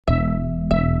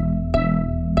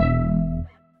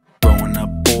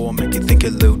you think a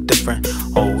little different.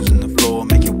 Holes in the floor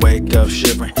make you wake up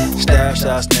shivering. Stash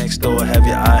house next door, have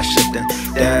your eyes shifting.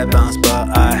 Dad bounced,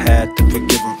 but I had to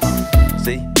forgive him.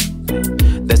 See?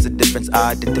 That's the difference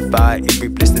I identify. Every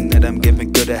blessing that I'm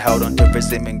giving could have held on to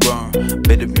resentment grown.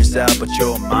 Bitter inside, but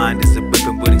your mind is a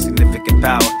weapon with insignificant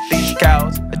power. These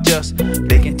cows are just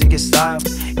begging to get silent.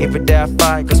 Every day I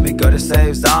fight, cause we gotta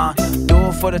save Zion. Do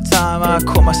it for the time I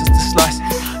call my sister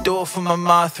slicing. Do it for my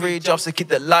mom, 3 jobs to keep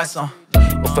the lights on.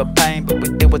 We feel pain, but we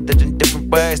deal with it in different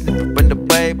ways. Never run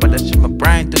away, but I shift my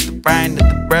brain through the brain of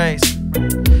the rays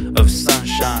of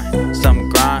sunshine. Some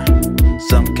grind,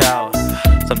 some coward,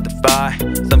 some defy,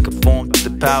 some conform to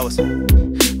the powers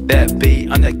that be.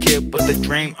 I'm that kid with the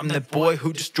dream. I'm that boy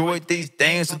who destroyed these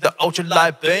things with the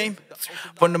ultralight beam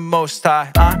from the Most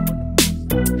High. I'm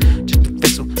just a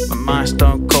vessel. My mind's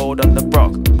stone cold on the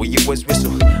rock where you always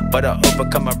whistle, but I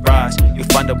overcome my rise. You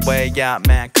find a way out,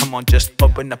 man. Come on, just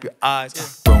open up your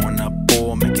eyes. Growing up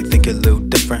poor make you think a little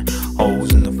different.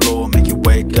 Holes in the floor make you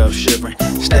wake up shivering.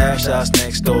 Stash house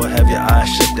next door, have your eyes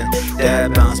shifting.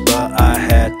 Dad bounced, but I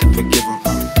had to forgive him.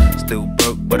 Still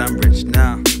broke, but I'm rich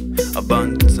now.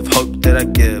 Abundance of hope that I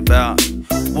give out.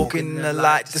 Walking in the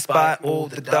light despite all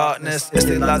the darkness. It's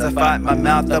the lies I fight, my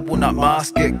mouth that will not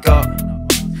mask it.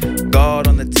 God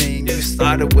on the team, you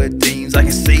sided with dreams. I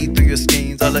can see through your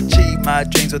schemes. I'll achieve my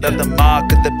dreams without the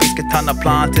mark of the beast. Katana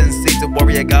planting seeds of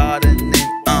warrior gardening.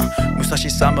 Musashi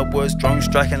Sama was drone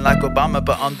striking like Obama,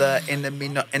 but on the enemy,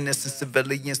 not innocent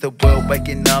civilians. The world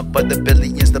waking up by the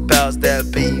billions. The powers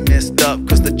that be messed up,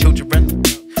 cause the children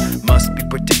must be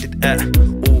protected at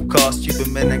all costs.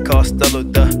 Superman and Costello,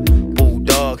 the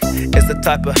bulldog, is the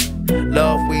type of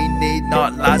love we need,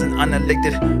 not lies and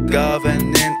unelected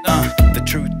governing. The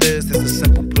truth is, it's a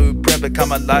simple blueprint.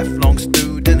 Become a lifelong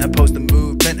student, oppose the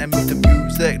movement and move the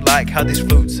music like how these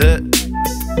flutes hit.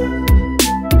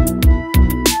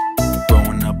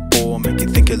 Growing up poor make you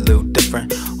think a little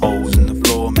different. Holes in the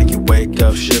floor make you wake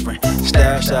up shivering.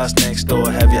 Stash house next door,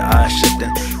 have your eyes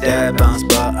shifting. Dad bounced,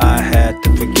 but I had to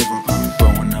forgive him.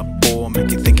 Growing up poor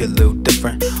make you think a little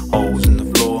different. Holes in the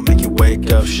floor make you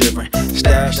wake up shivering.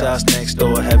 Stash house next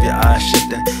door, have your eyes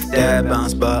shifting. Dad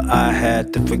bounced, but I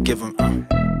had to forgive him.